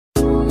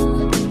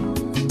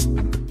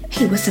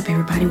Hey, what's up,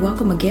 everybody?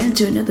 Welcome again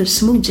to another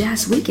Smooth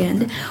Jazz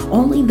Weekend,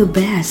 only the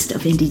best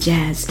of indie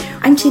jazz.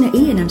 I'm Tina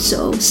E, and I'm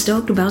so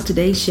stoked about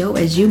today's show.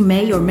 As you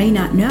may or may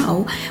not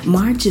know,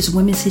 March is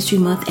Women's History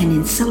Month, and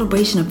in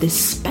celebration of this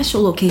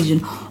special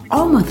occasion,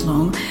 all month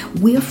long,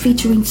 we're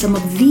featuring some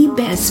of the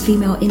best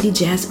female indie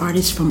jazz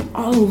artists from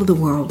all over the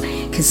world,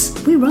 because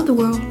we run the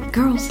world,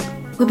 girls.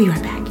 We'll be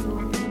right back.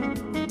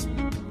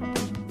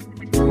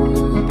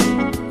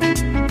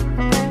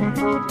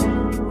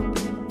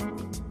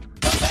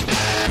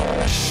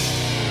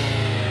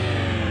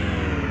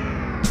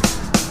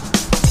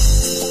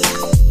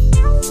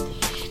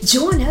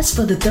 Join us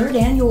for the third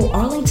annual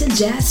Arlington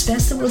Jazz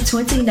Festival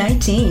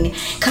 2019.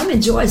 Come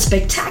enjoy a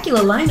spectacular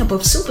lineup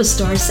of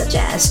superstars such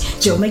as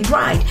Joe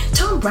McBride,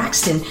 Tom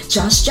Braxton,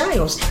 Josh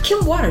Giles,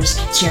 Kim Waters,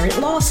 Jared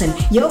Lawson,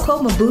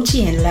 Yoko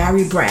Mabuchi, and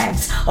Larry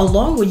Braggs,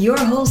 along with your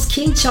host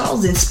King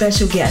Charles and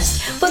special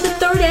guests for the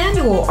third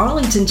annual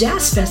Arlington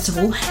Jazz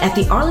Festival at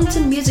the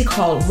Arlington Music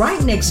Hall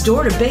right next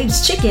door to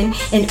Babe's Chicken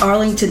in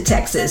Arlington,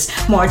 Texas.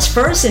 March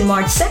 1st and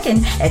March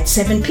 2nd at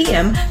 7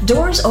 p.m.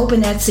 Doors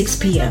open at 6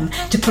 p.m.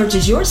 To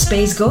purchase your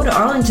space, go to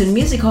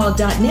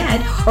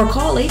arlingtonmusichall.net or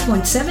call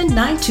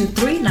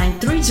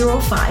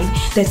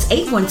 817-923-9305. That's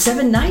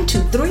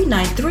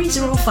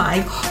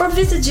 817-923-9305, or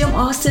visit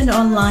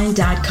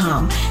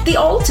jimaustinonline.com. The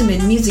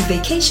ultimate music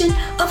vacation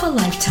of a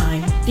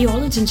lifetime. The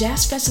Arlington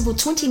Jazz Festival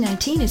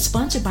 2019 is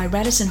sponsored by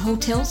Radisson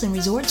Hotels and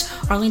Resorts,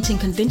 Arlington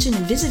Convention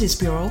and Visitors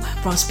Bureau,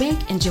 Frost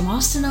Bank, and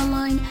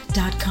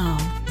jimaustinonline.com.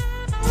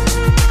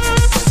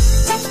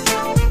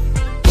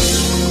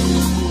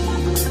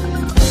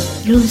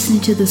 You're listening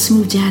to the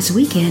Smooth Jazz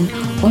Weekend,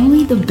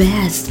 only the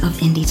best of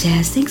indie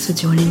jazz. Thanks for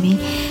joining me.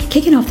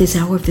 Kicking off this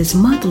hour of this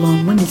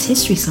month-long Women's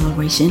History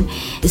Celebration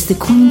is the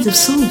Queens of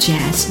Soul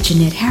Jazz,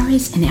 Jeanette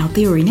Harris and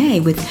Althea Renee,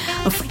 with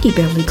a Frankie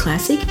Beverly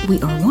classic,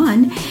 We Are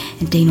One,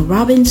 and Dana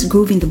Robbins,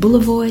 Grooving the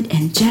Boulevard,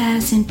 and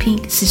Jazz and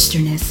Pink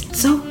Sisterness.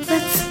 So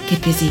let's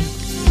get busy.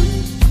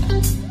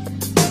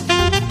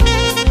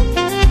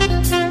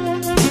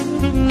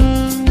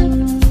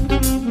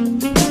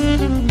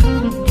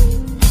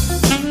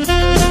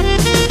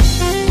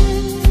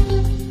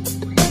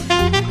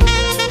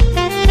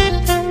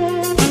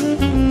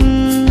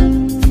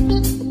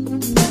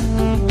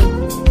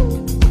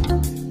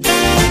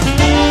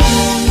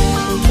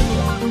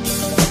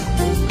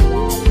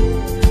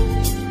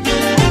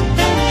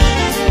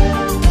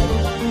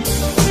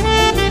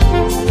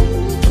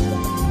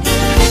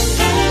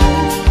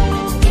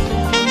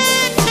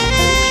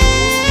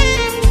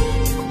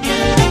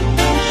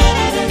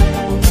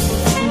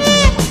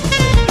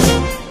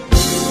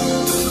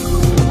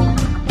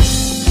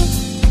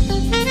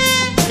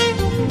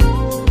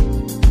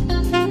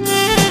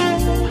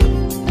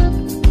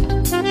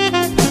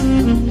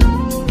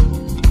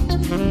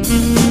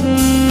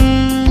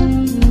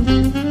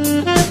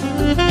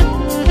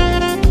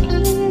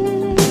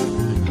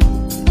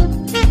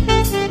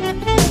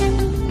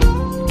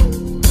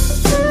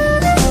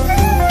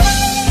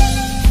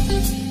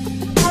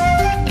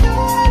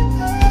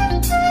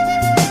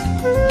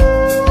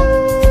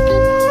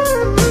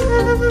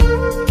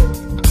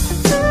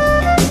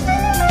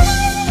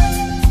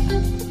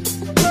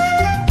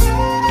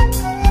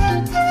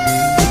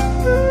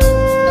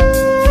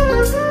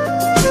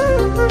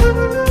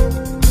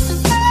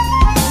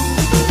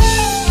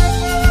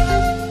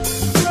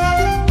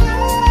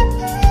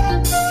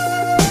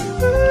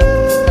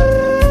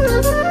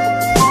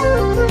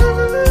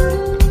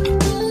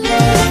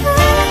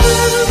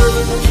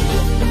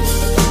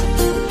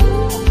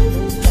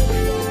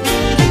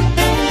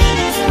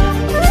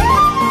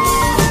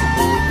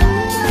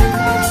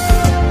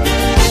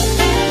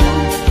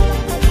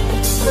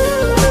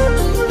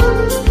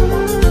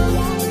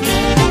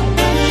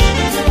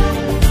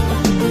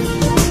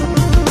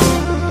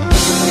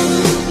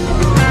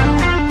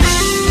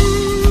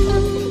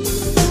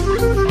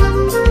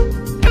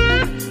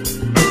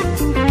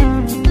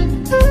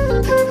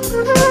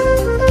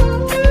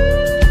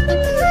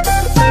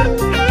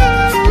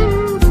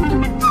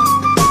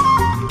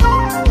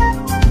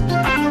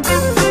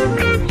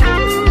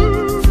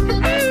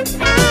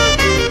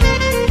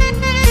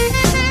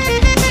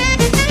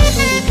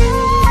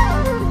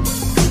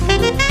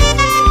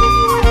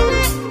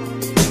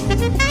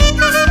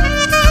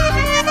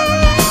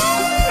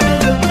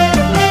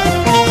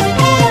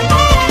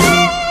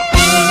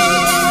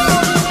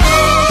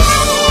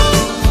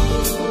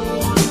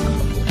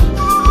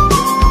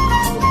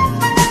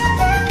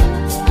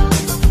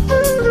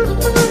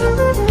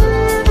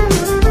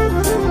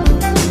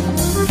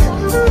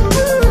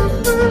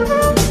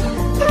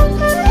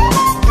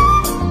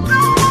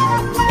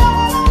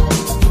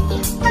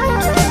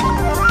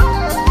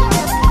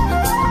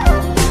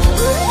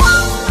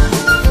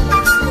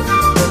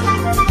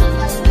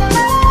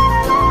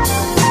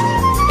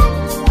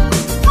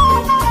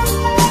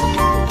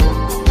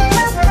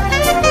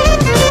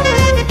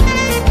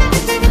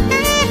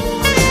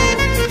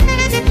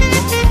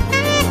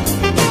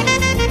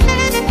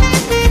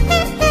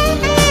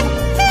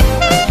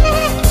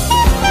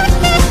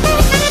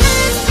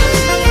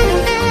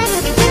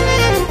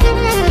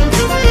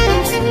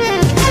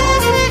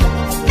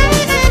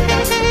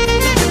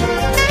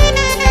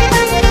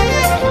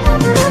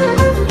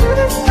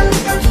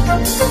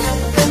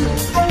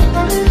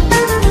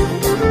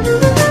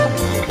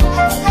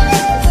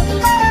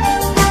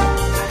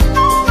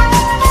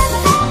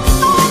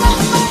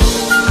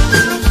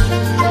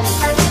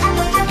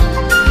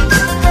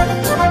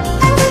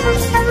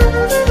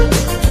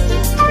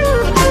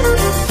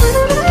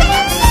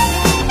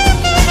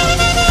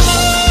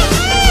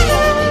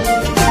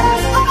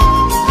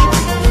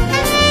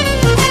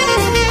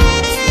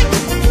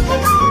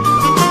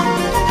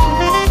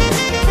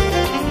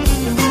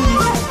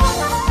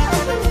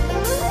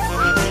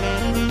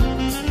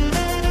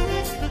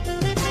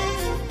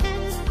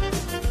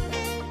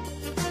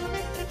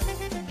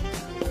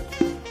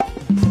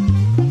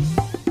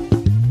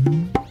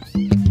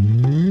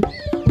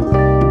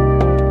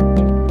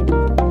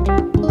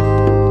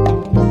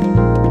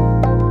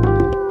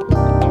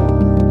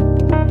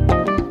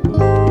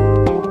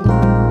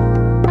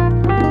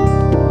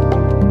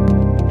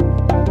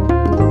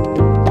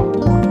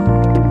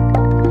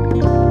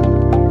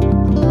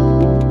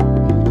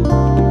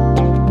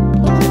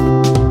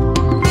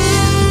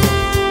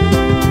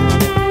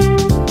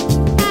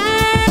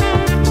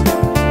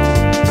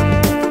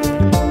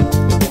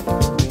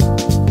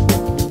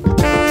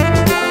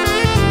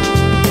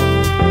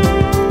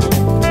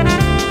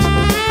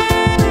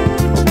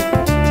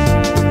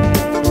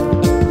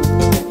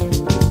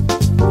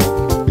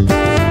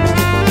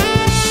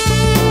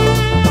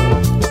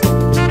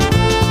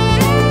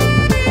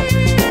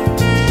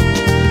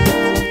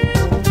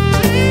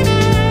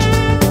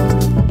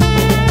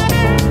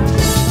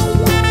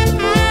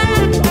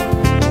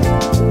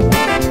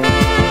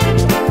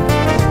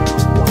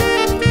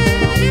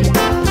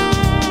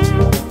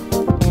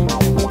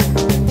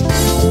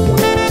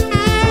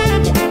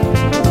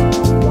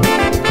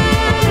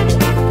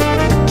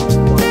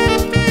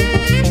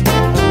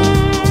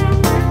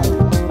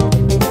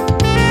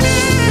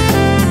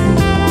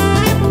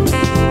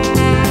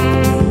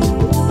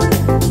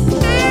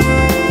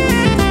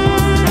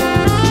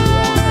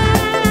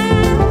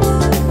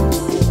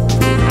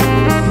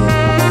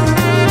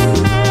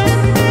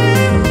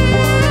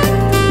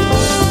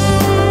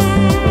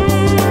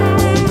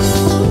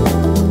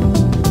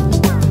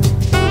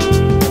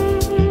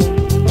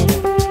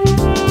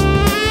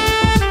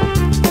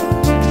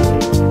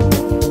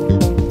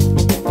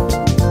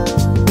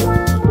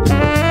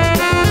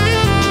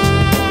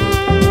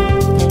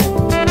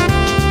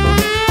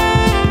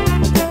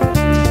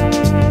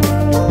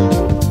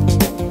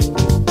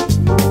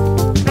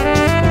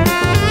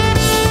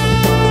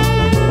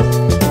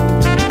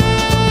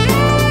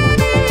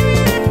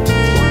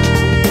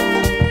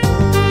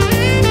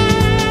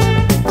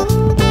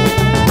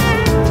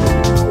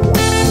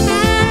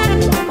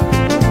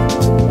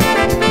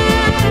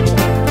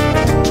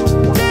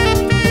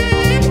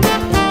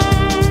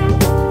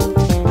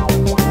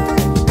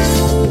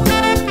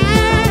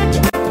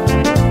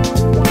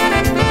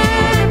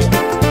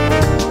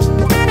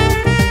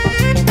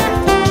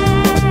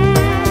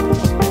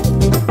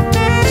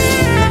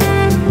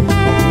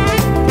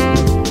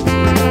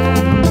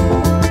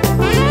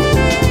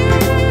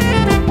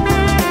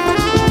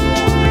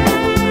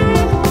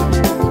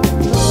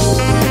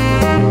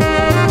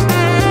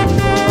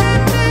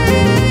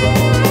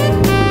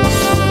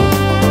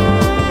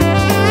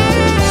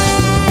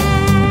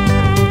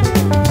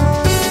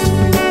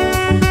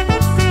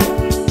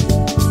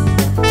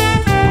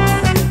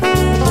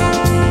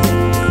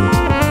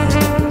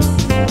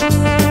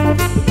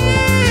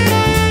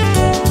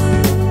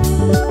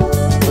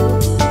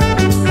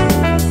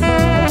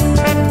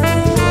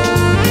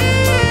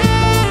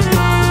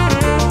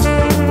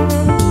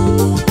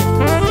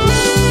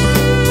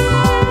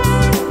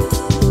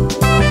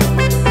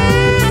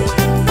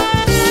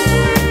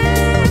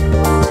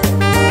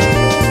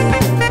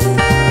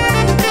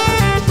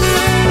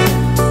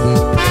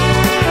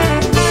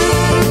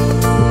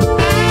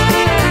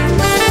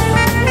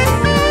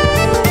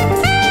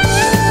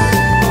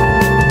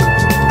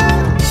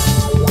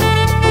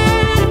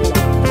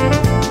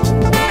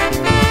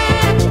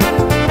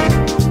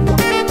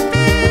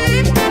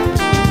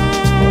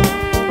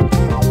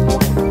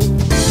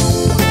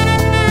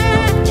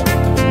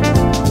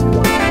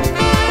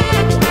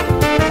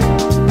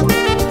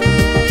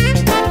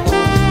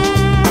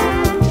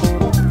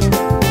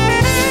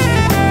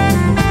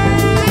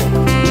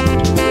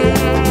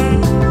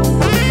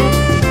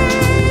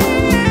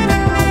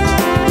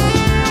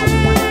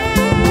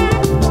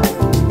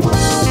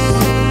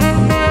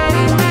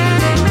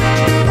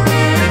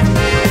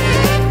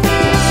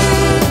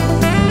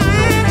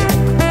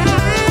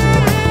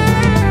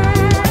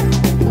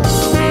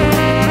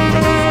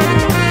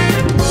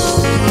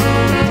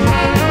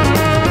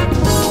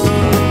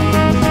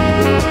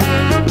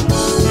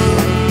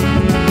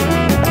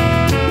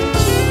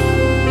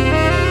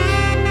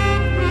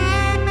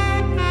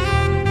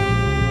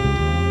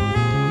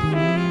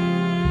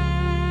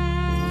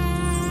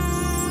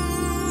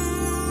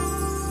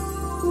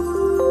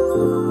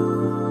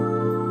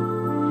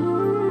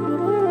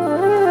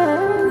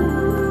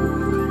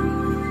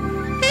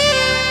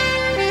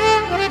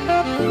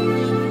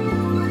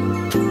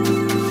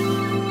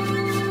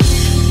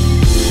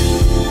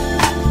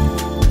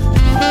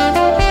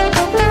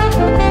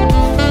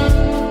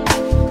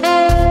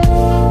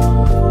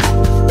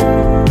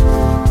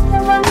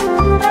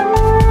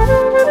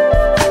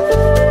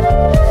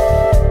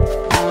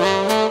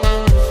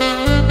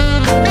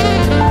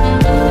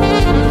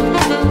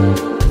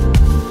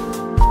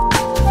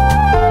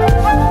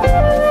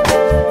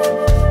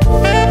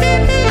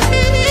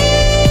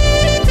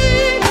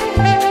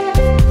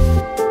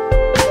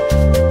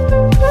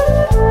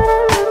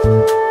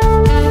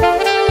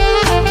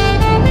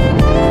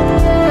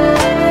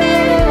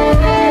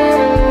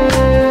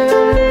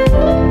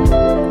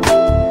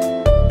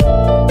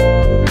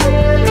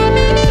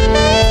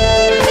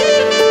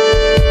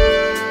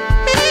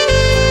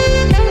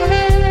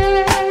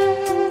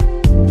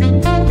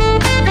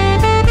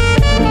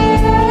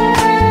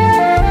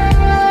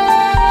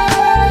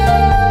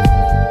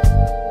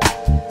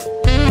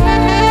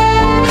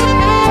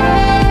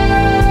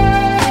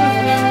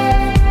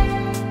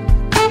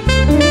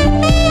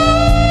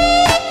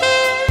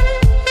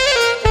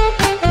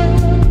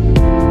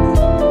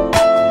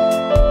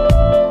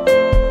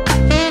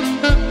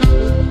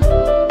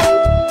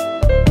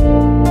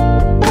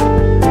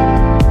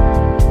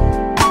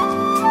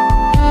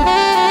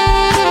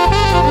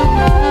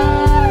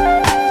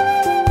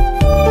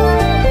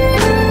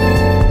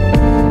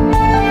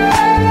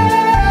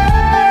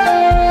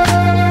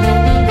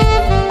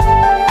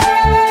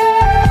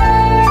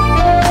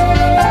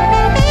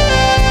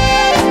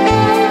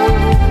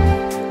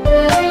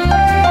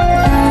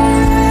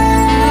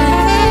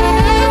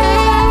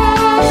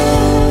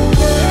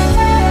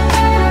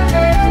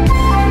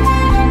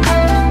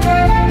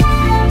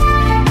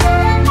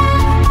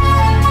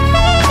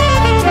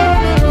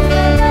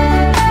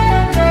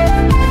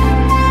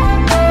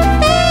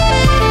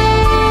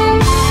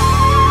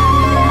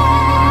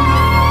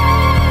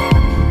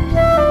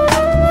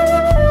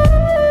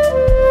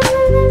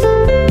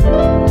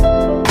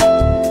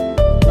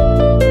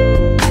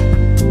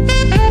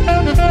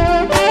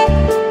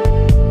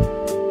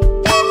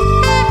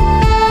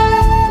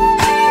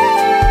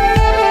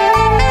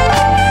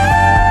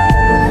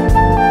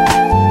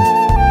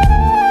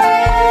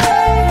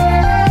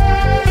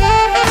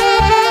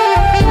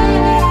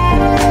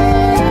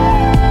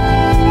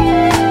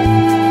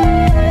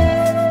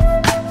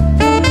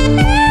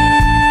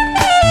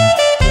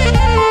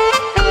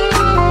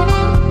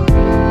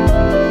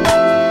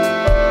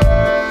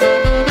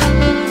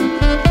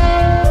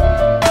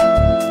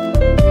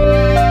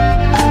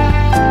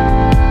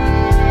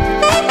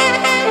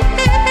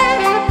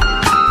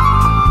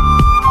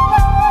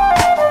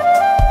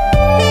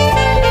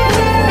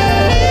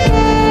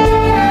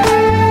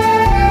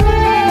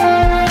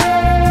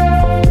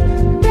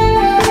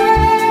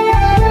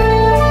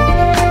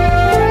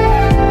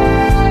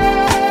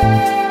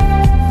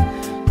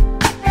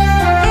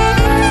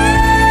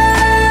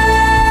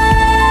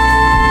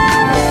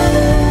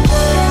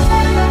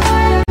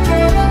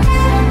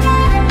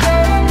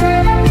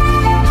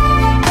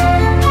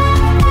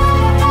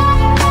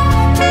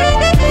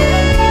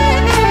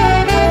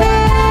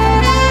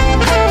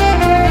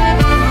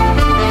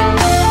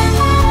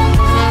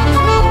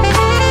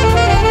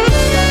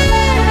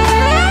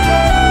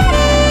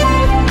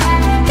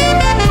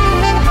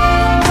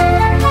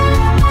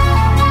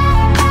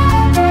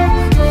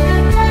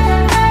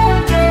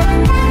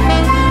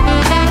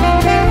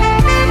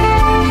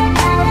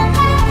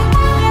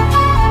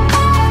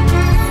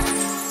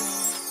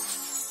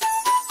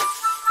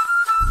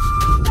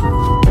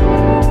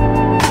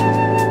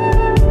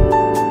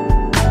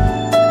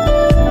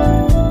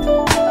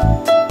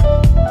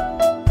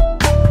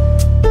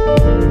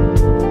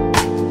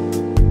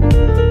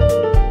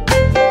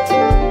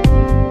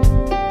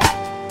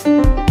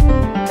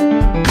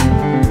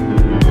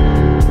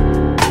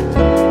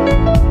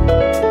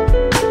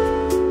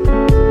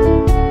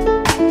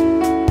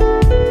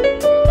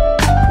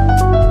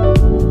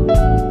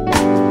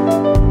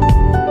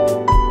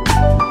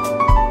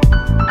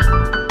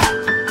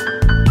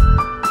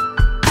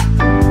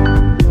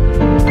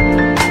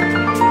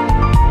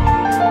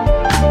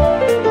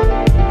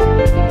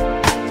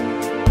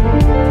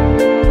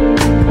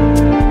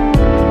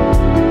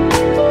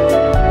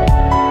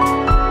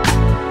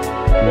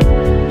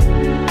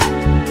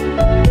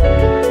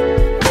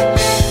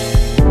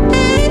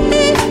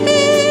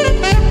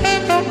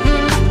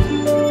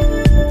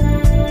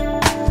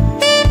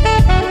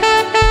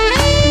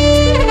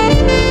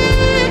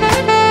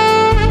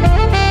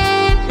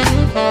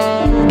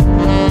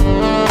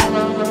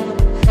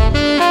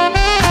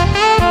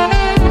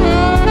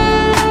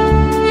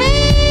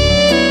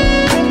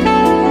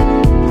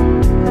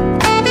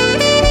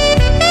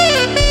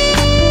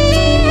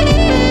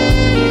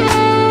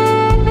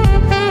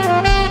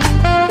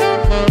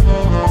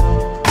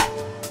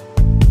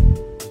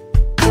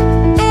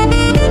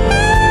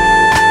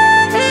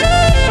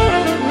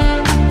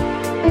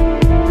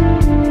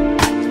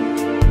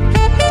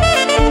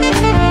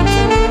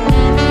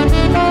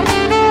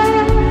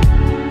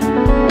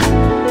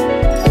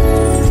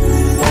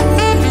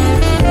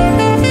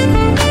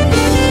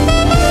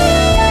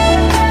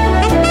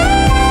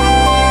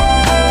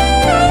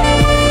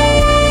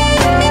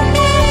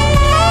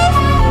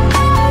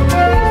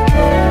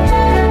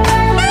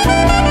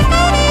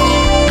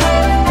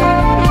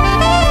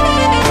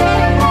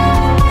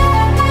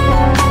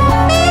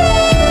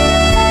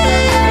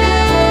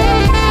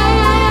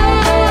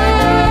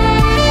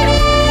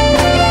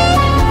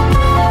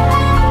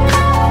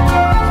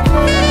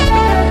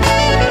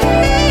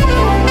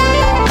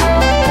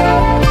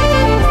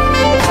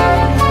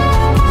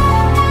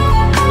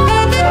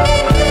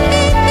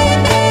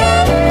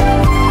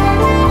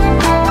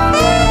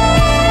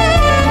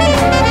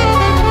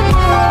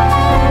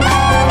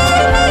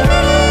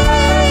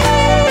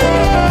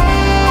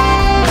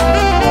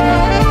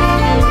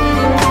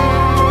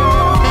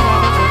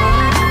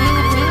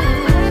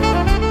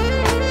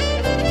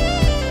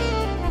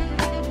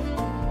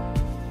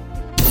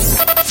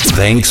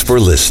 Thanks for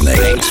listening.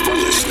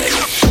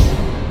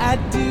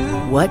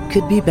 What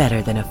could be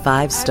better than a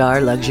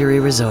 5-star luxury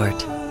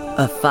resort?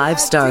 A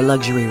 5-star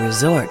luxury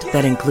resort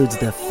that includes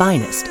the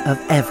finest of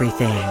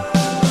everything.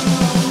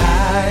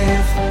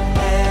 I've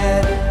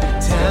had the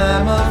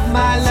time of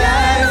my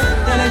life,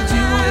 and I'd do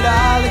it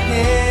all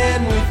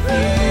again with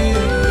you.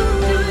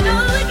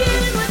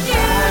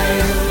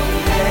 I've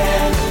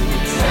had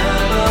the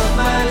time of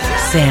my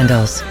life.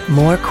 Sandals,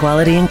 more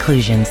quality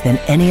inclusions than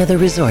any other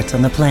resorts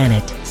on the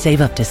planet.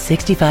 Save up to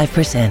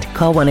 65%.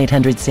 Call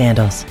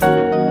 1-800-SANDALS.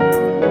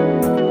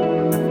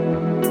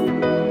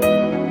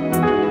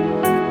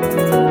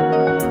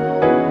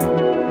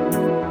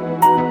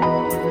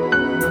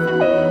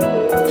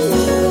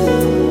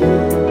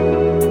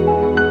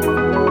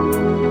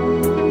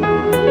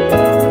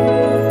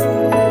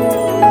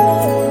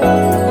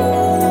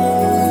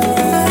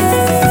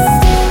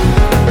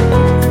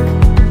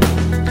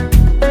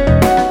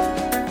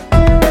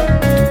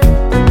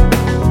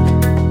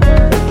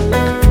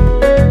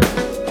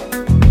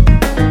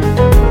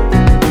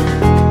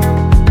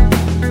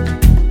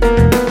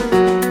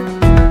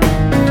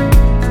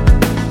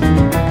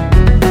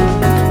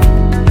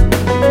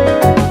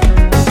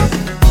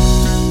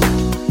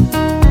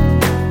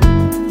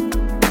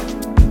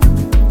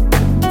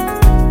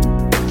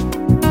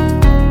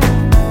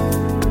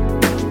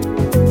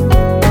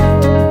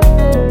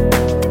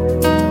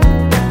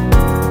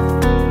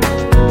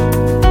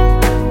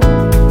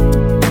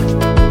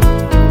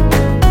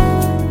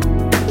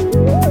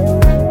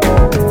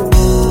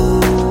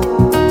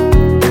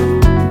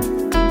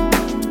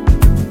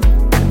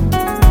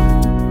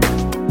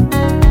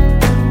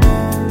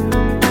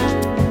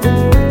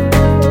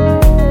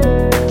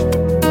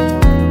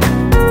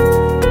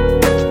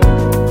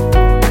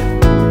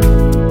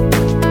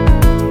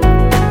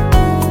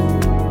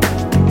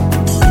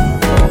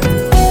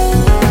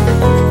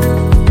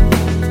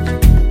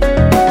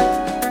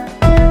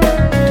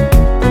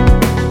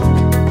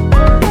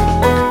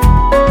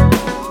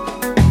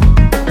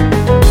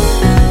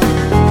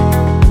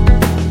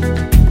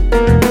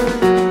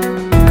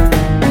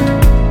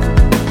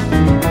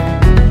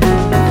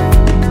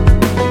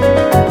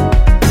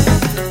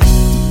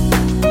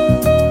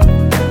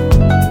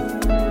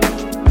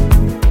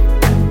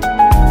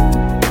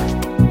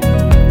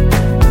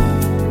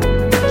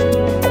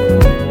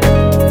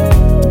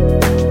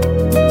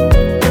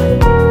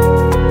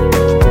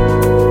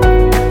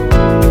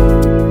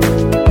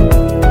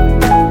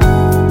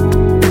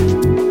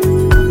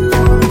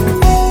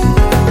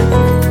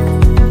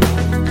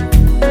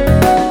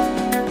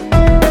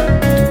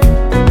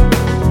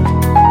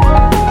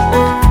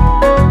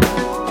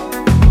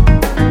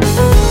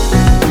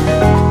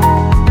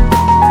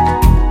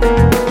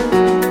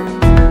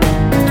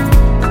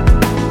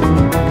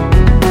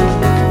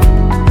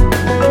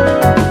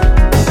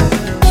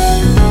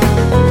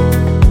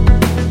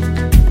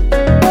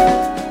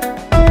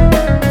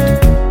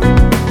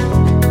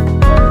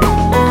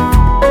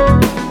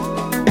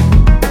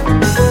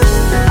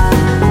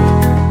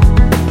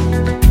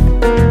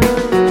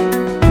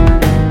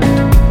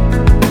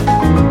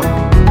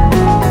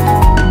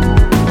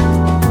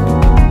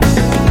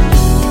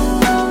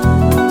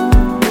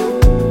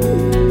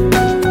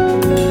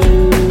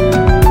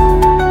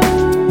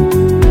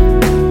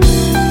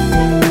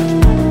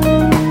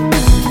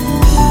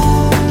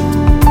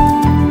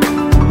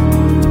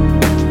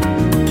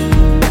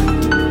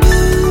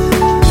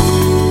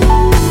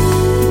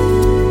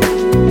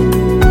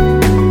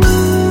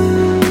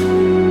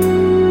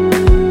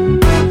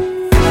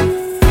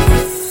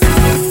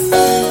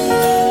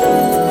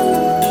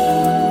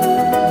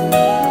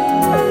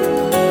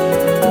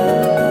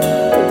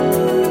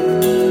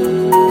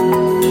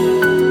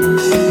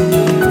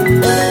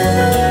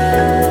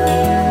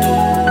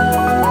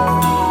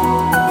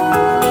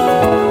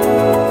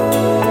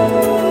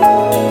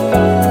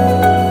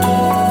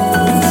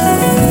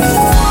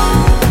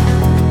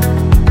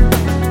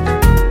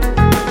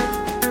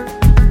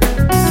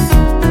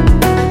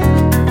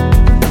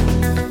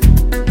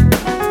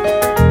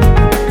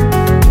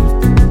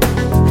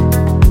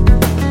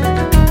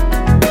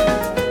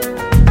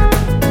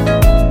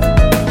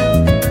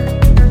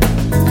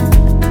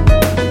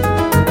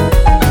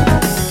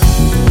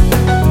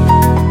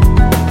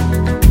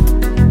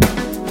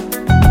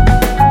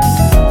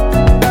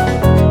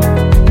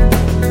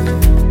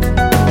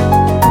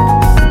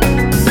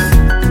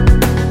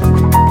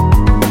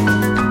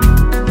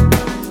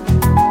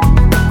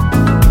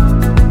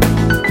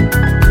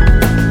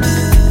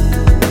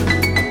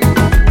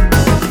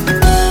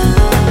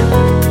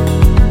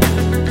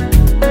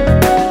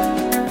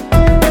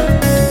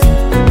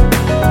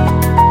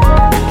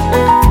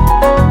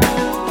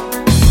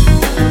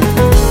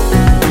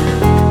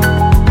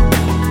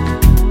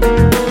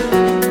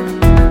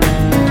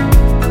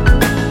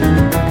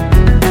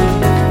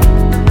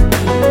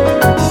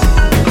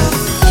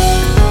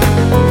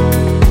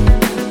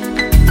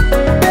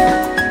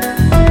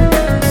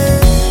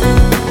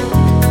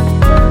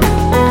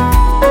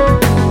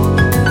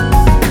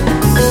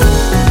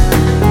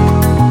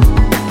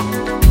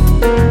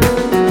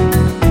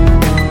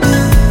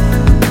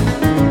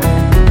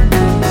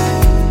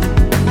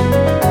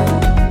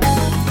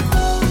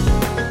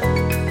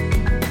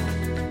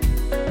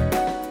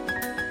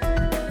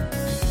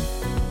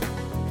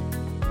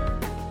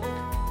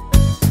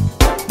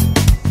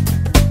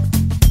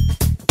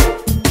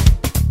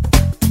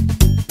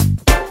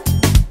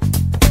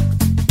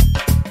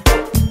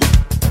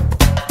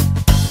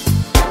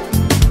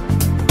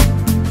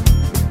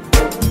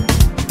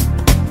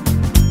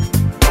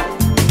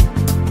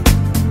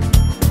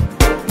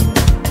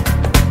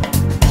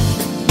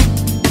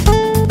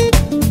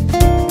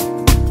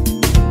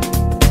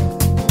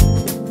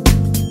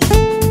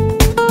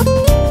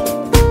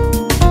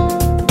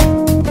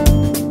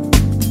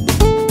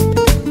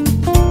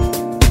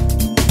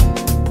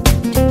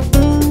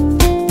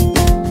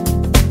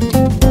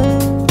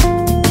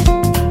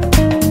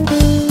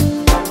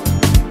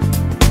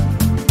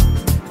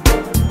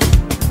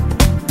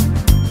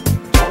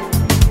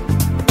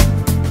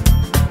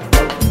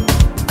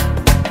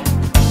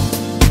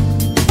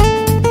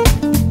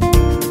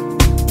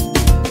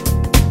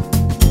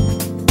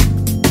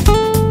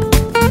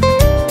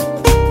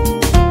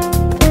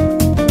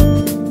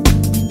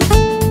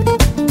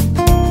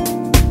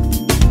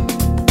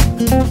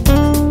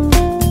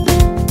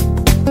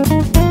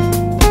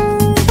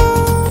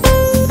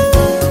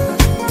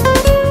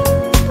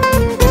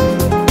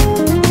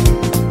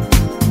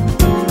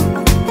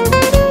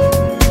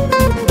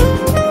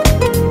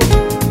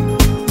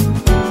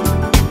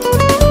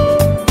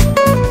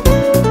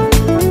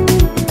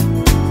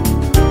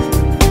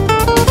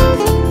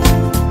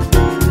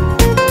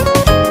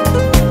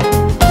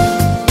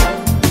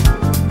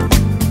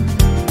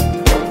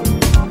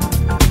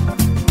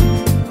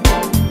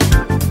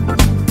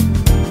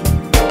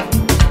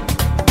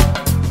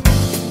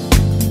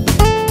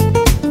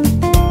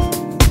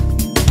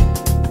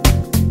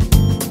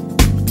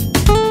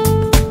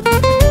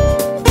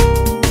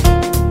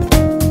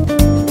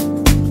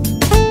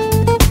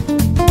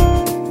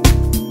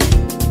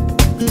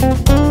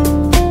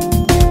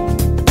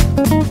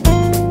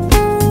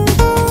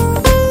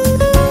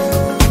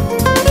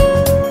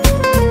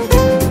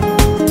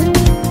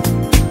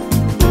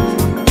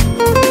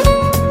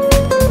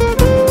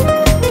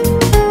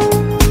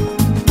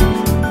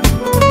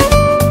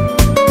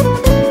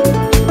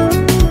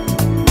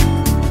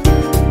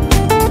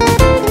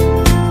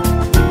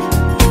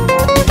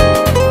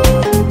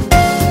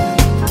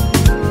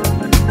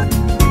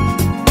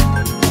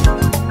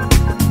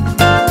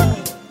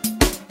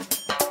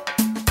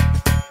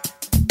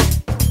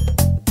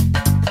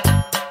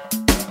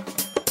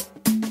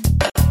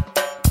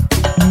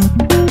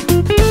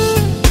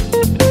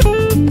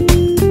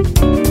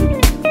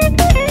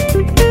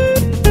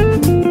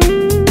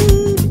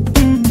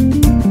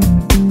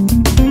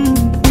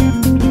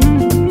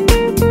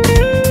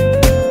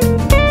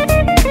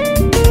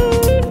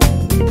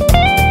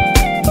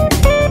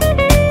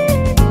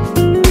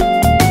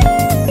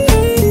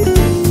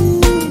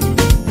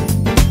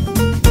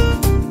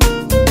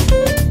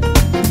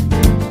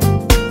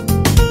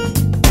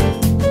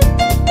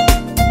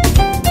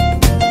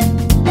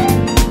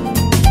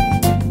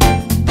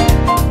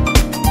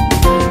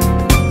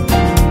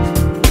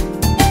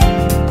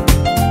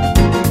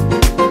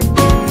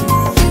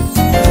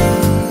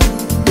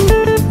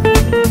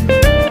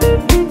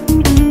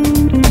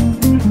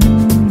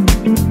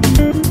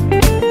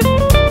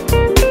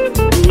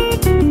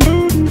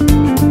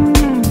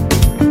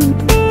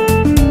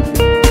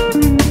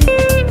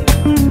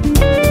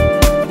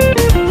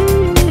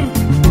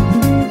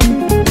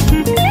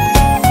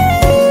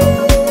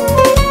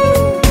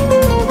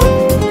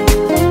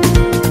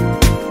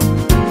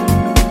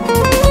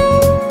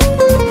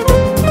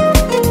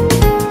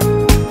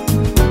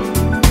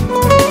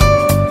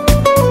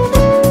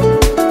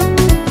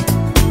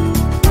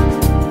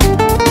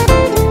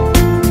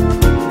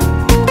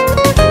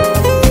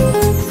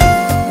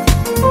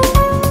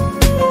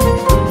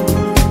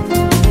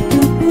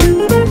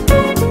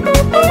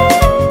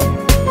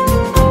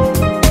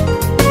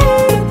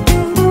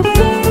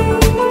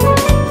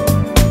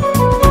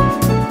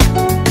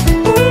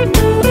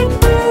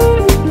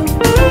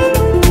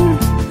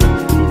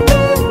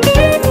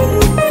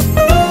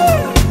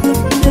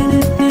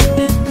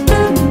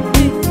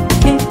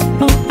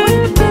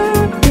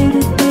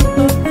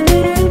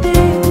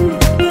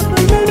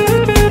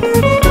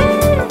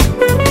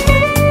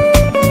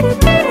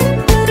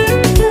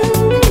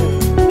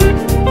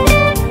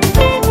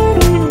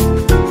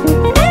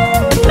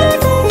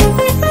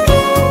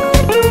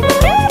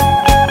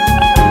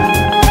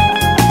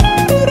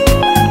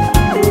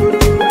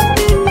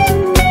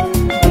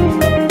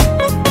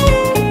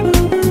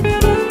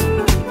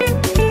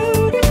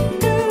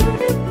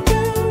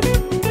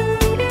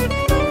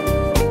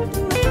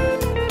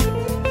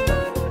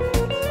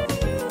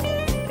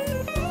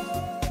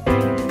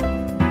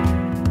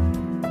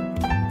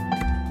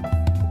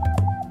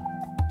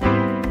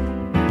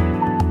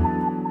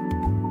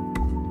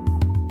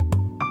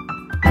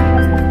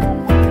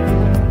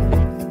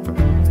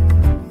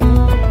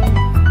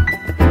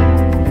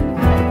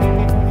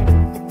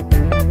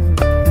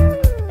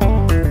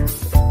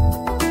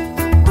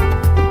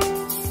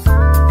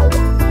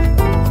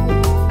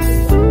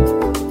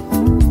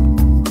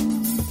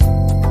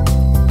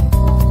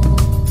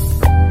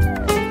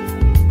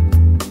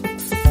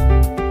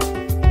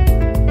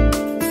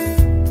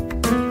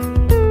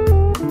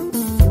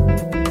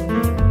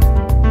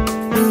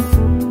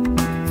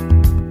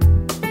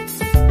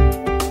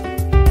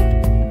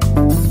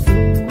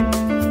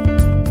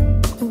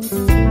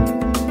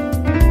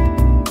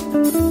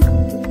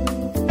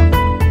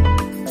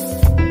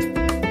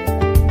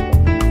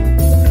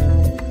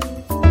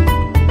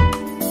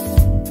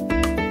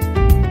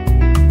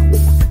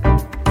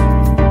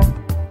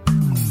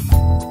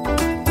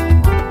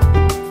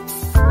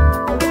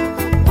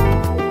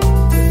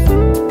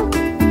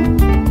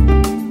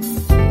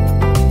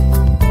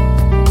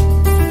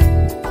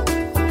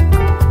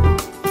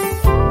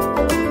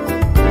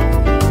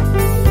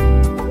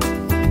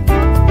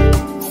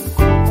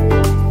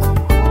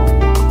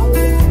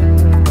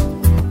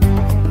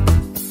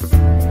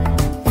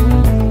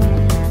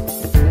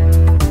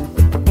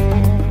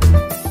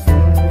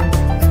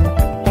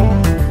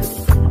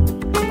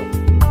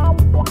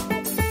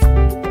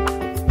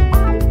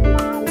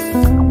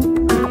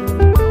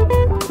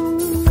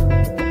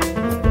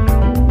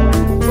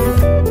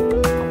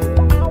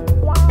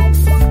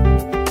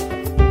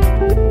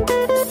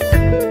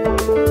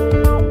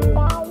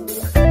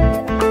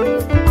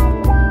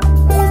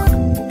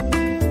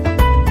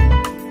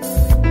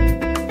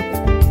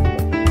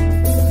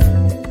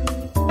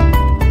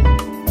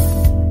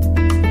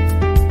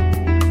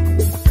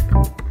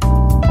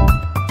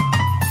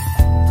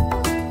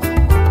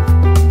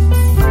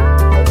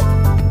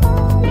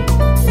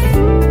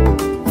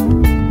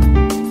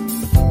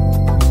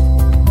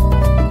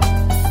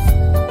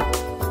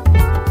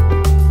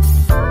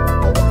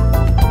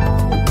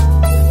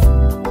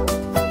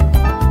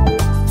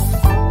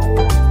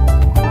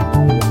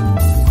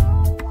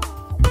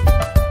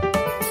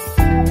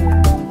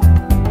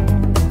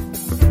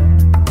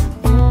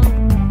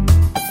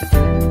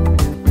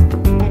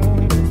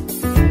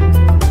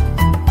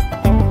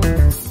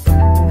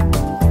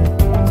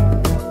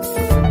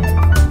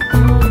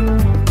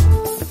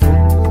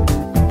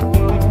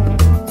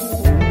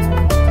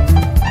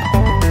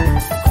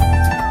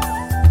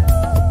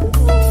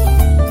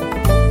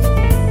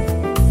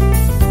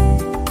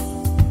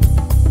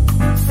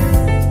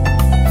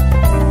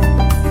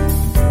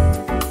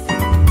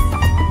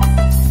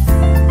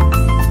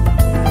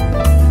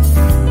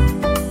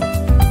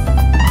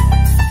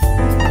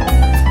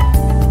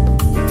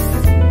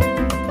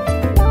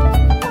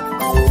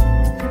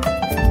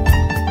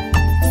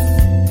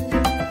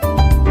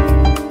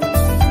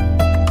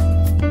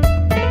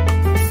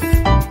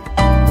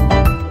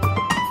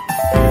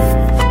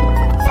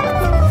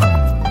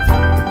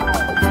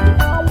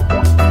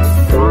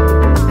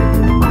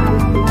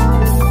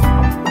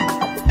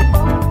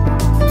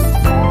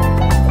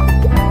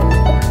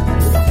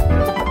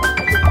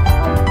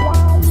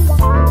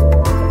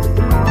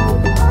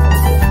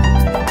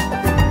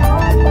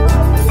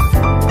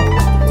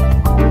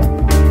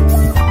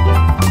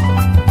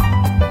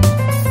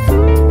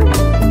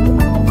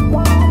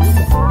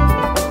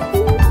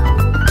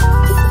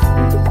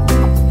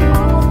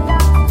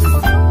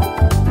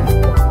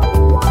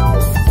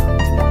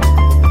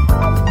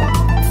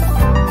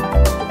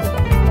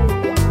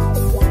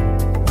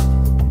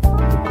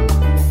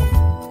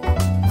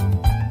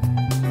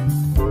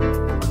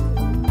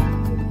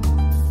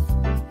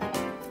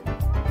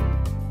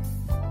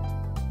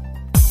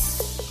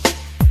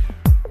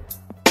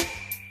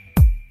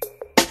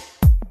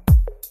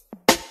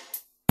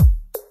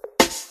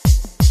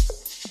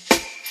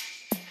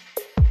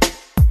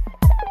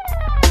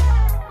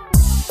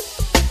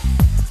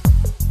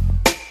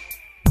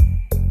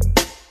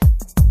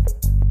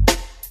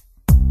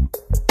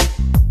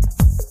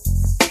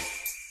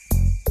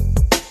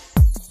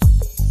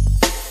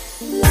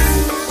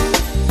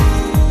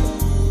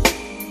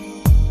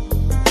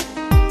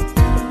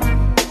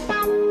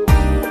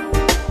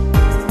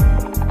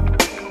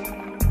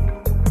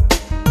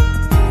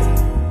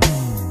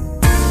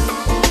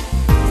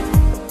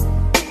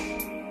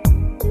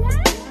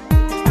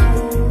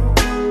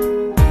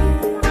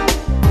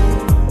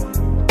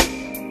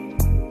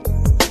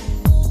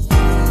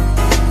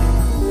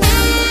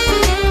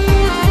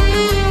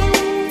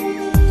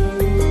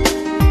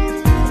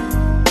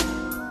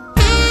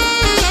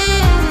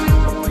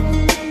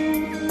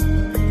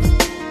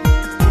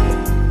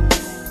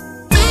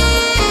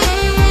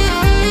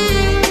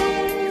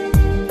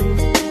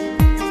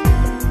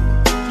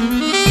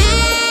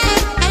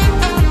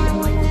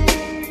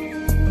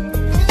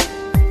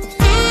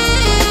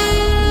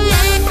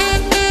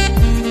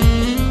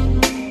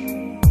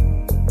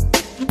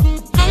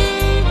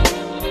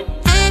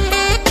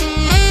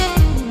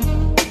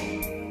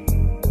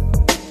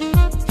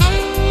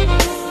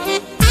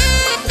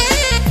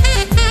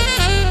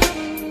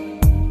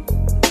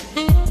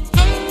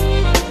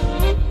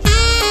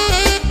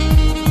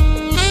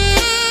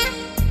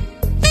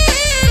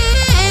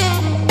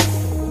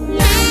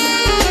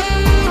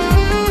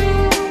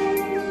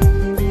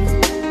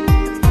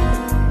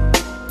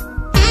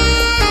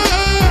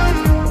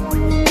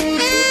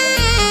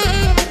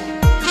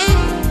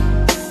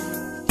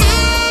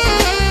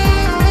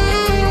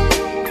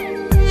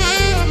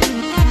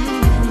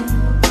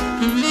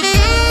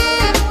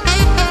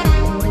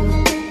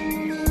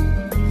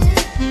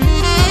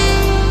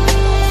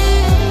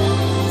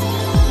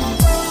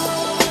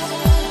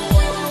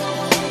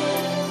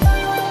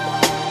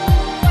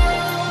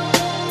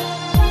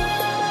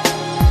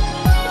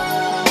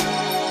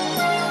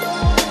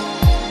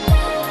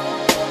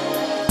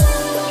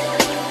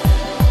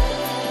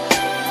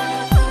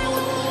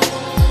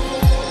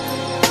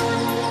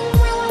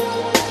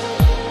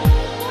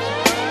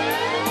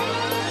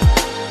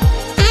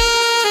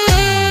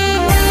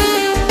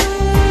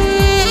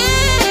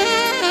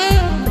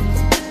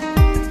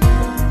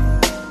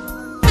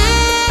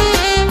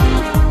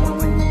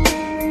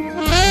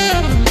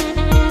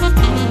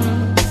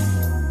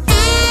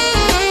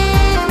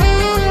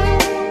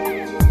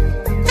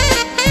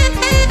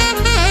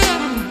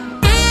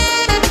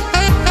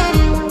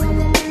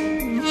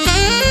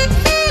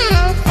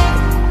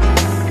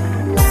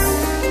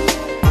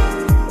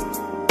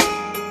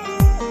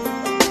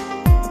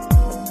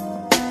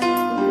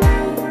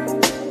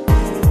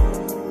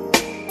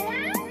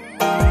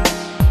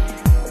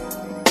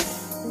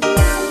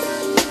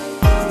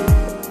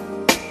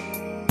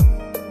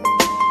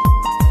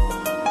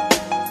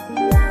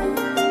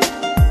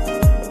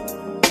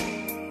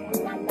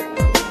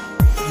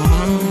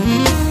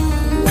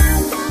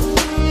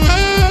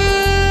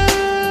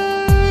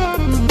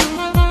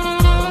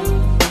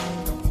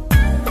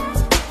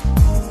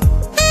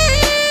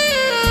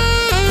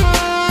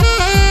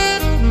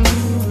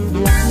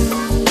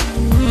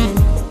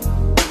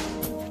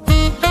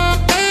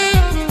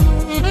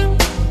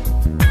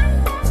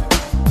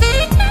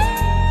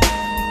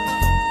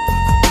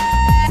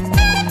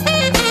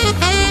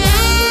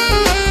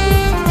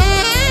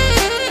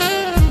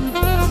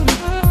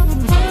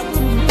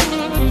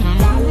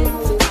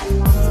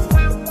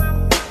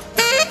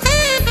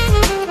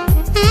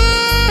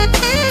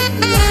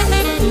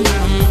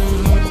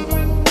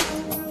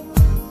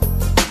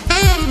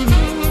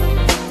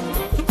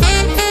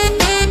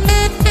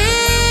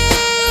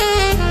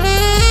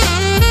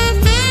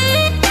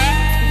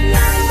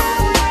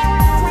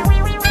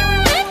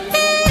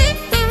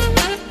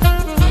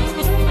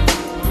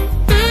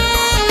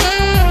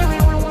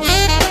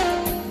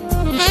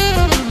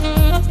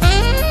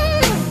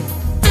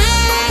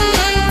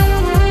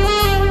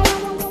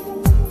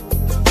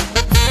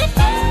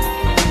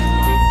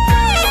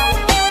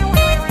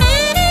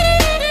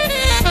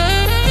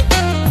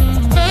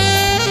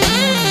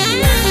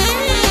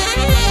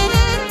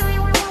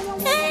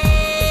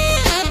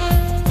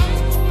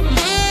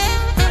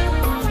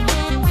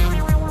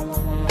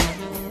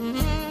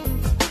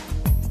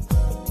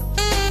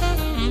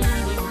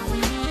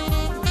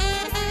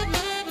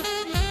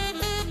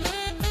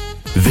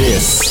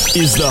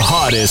 is the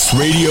hottest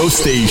radio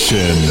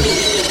station.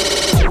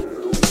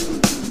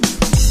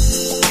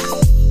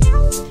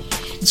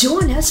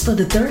 Join us for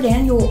the 3rd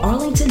Annual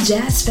Arlington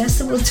Jazz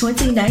Festival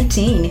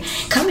 2019.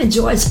 Come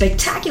enjoy a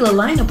spectacular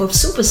lineup of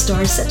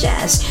superstars such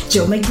as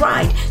Joe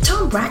McBride,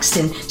 Tom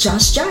Braxton,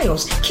 Josh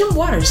Giles, Kim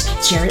Waters,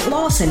 Jared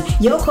Lawson,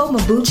 Yoko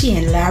Mabuchi,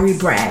 and Larry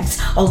Braggs,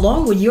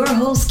 along with your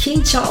host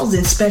King Charles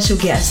and special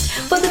guests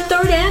for the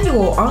 3rd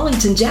Annual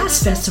Arlington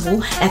Jazz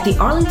Festival at the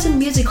Arlington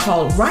Music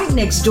Hall right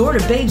next door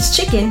to Babe's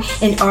Chicken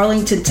in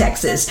Arlington,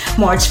 Texas.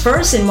 March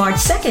 1st and March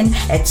 2nd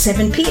at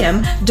 7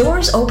 p.m.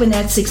 Doors open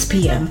at 6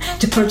 p.m.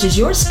 To purchase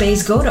your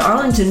space, go to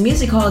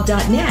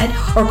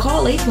arlingtonmusichall.net or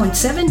call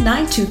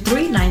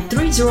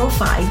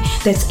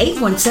 817-923-9305. That's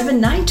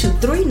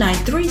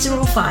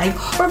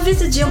 817-923-9305 or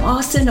visit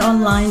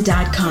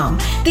jimaustinonline.com.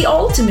 The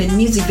ultimate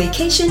music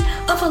vacation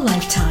of a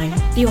lifetime.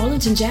 The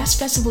Arlington Jazz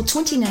Festival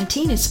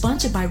 2019 is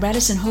sponsored by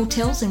Radisson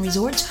Hotels and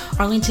Resorts,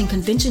 Arlington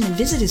Convention and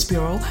Visitors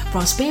Bureau,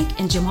 Frost Bank,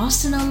 and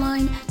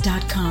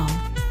jimaustinonline.com.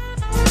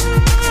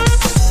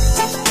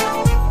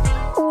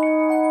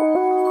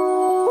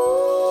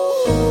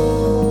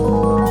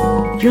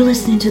 You're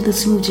listening to the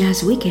Smooth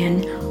Jazz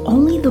Weekend,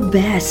 only the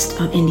best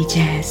of indie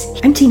jazz.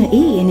 I'm Tina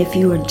E, and if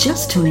you are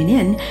just tuning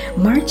in,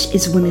 March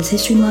is Women's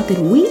History Month,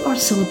 and we are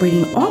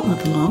celebrating all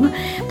month long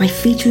by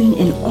featuring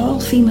an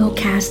all-female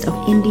cast of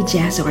indie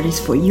jazz artists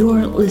for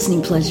your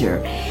listening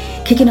pleasure.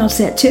 Kicking off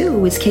set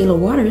 2 is Kayla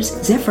Waters,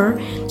 Zephyr,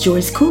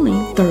 Joyce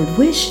Cooling, Third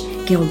Wish,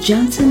 Gail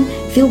Johnson,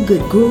 Feel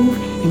Good Groove,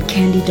 and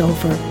Candy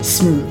Dolfer,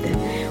 Smooth.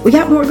 We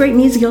got more great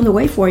music on the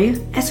way for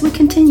you as we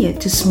continue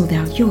to smooth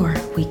out your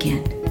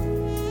weekend.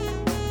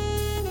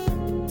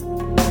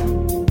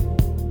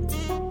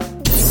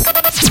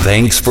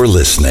 Thanks for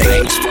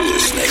listening.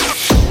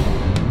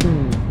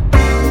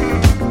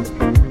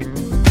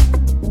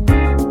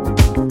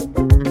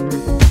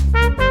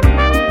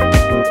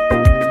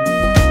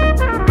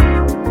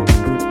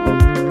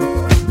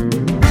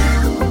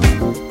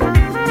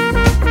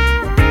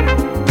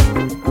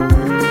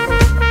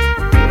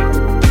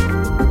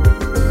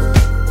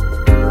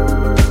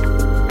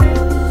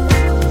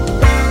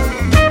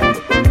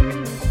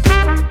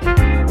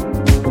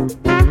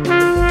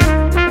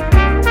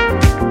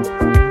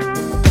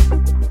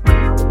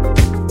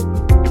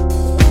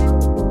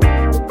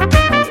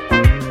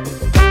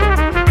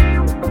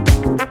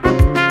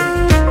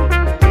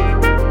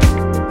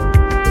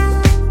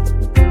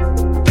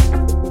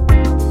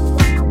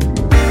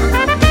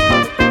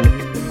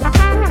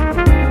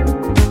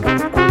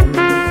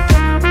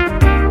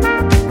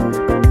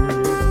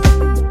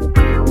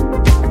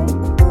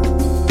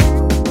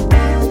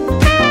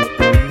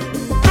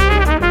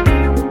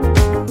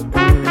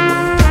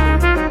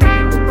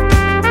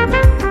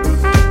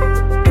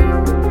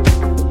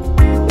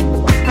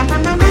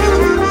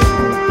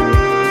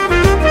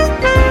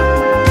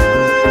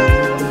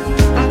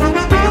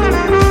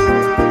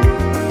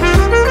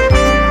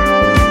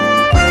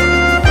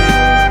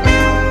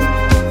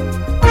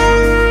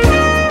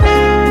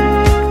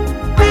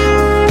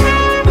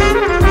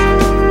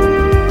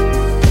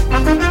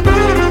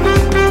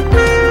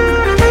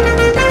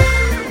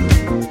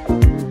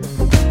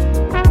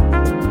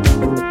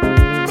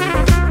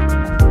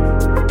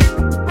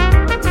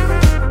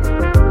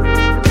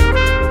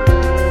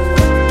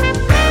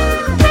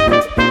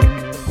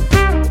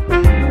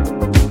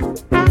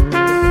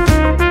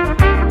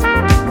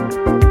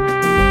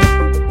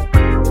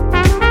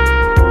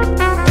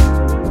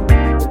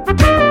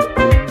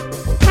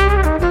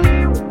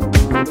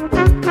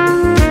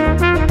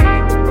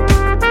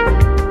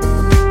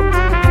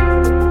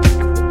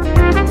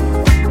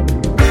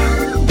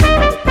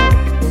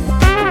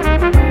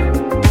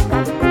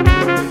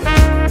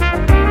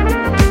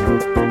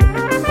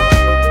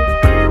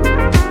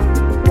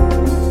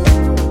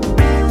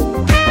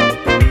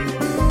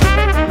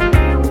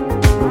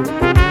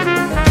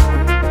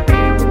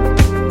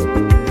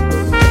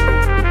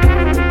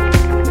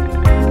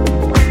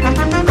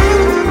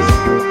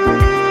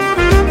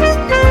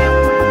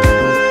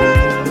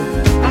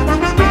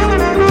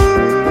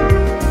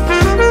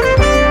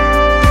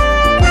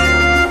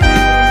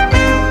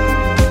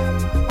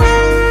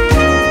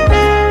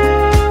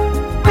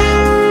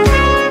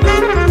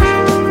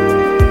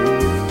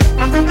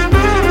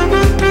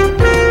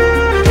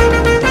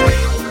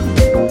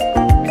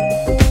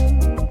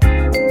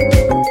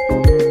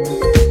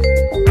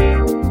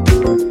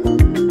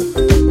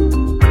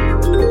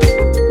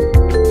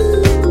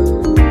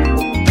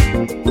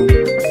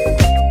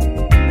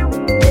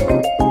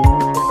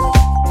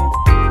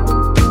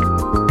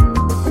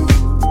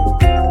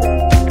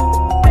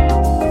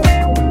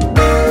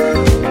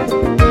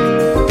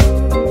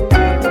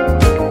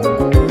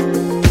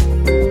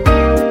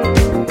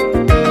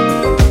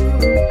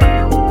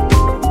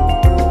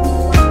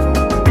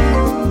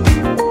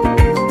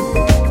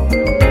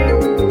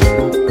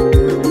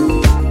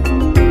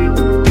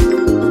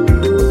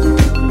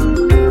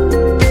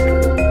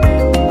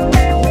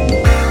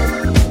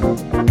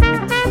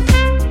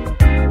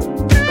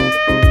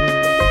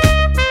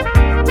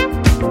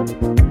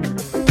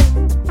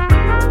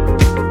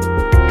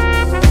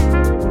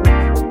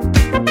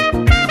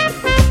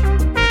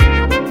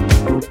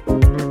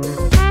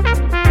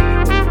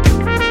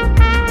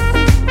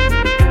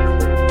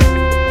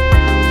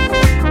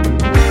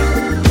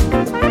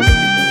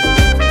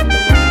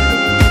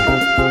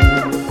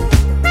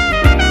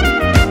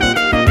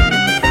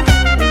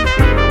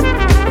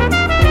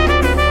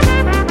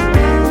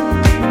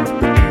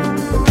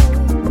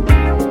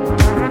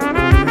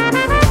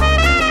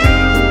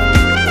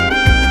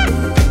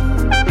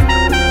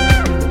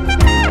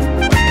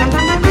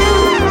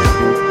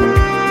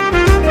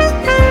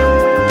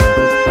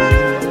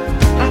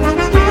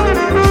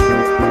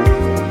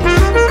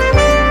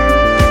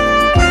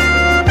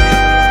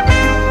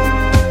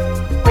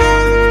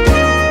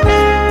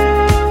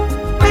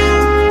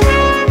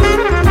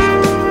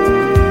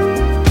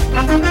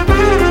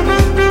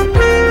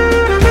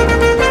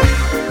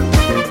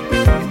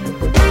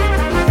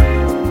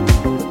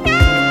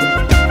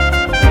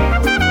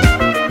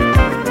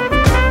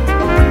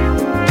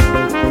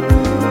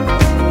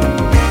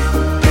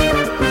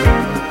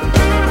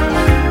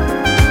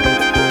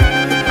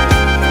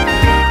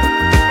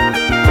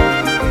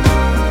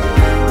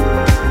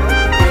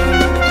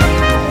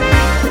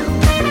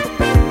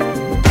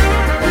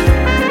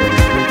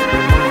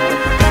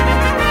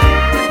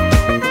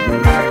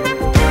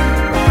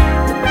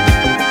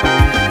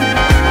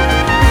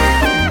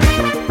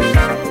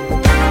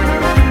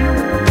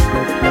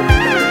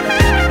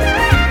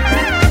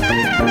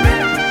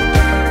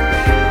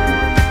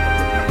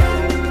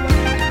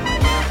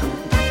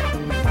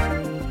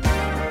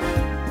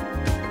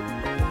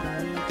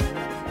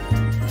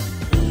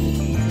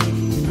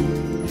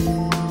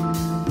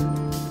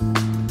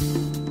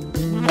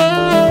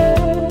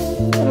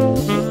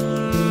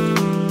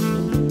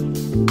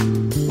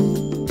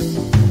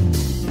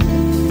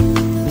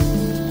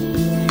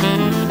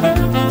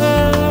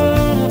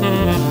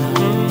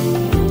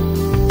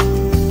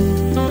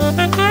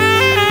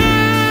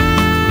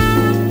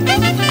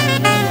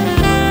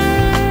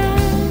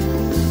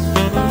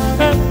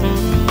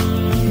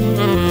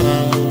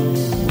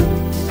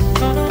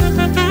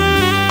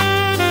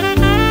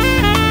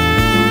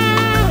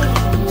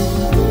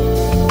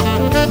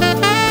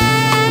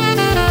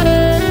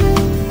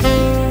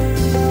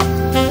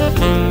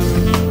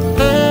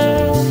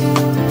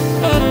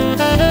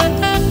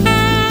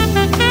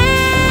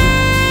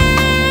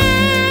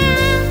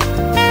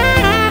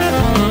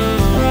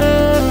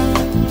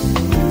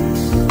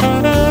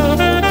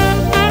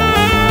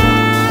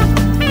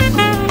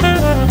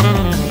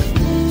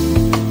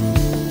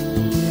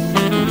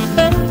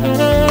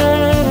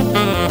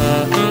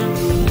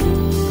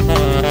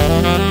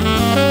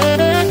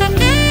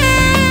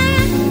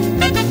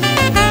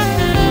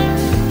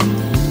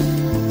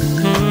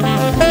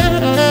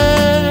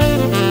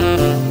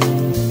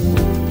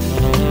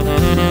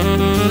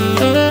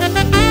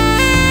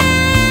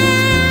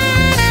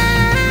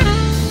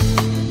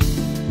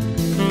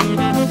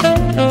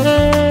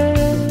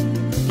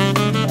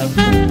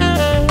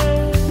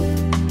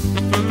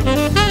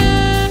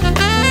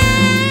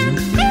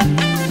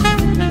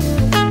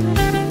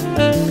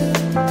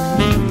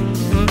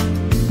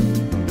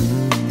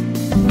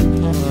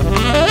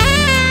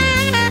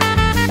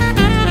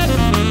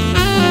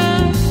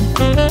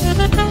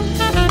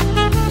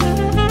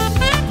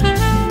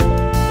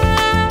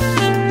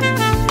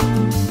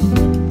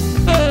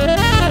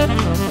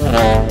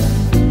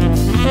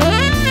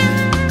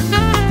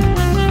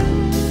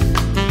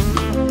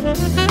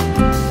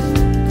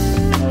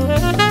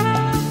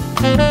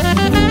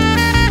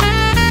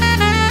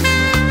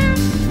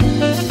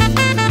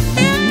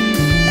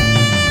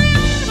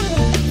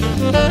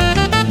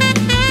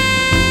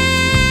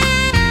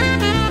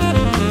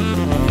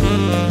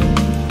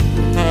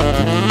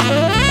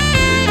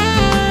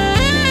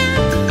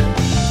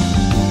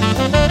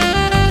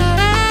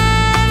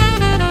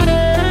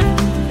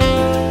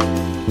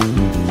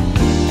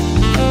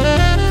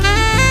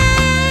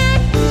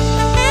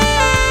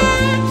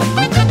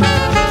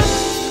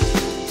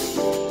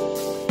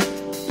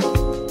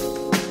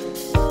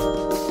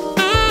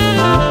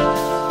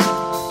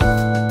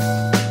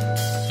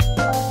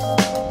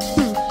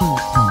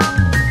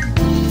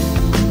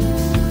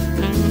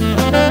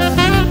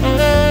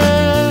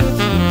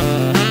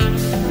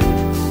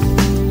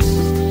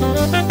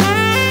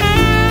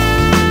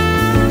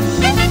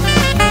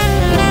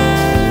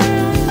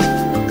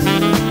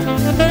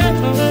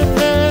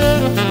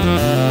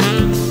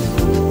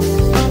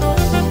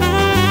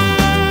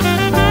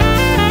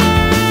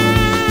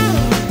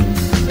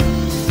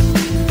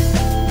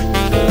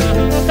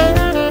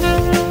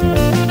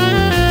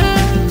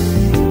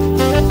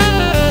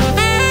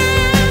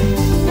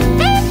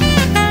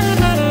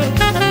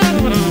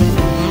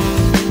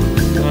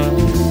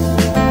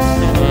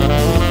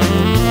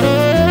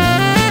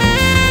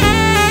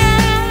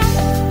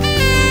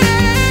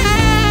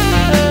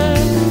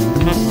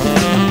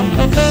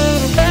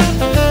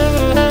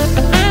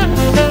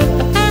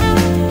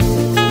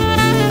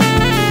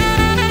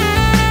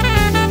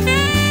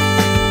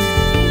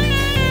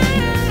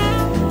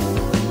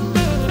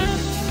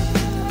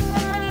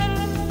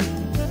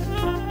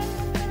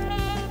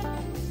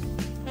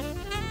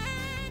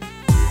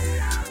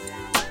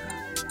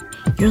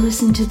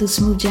 listening to the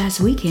Smooth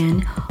Jazz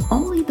Weekend,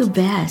 only the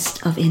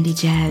best of indie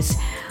jazz.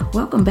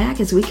 Welcome back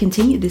as we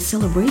continue this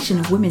celebration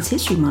of Women's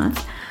History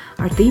Month.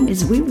 Our theme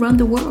is We Run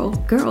the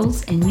World,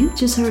 Girls, and you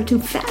just heard two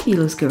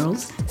fabulous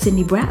girls,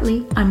 Sydney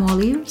Bradley, I'm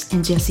All Ears,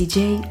 and Jessie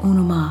J.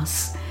 Una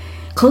Mas.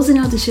 Closing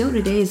out the show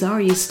today is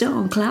Aria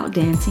Stone, Cloud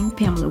Dancing,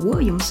 Pamela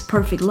Williams,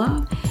 Perfect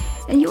Love,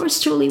 and yours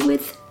truly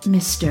with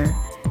Mr.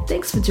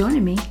 Thanks for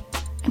joining me.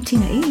 I'm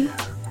Tina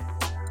E.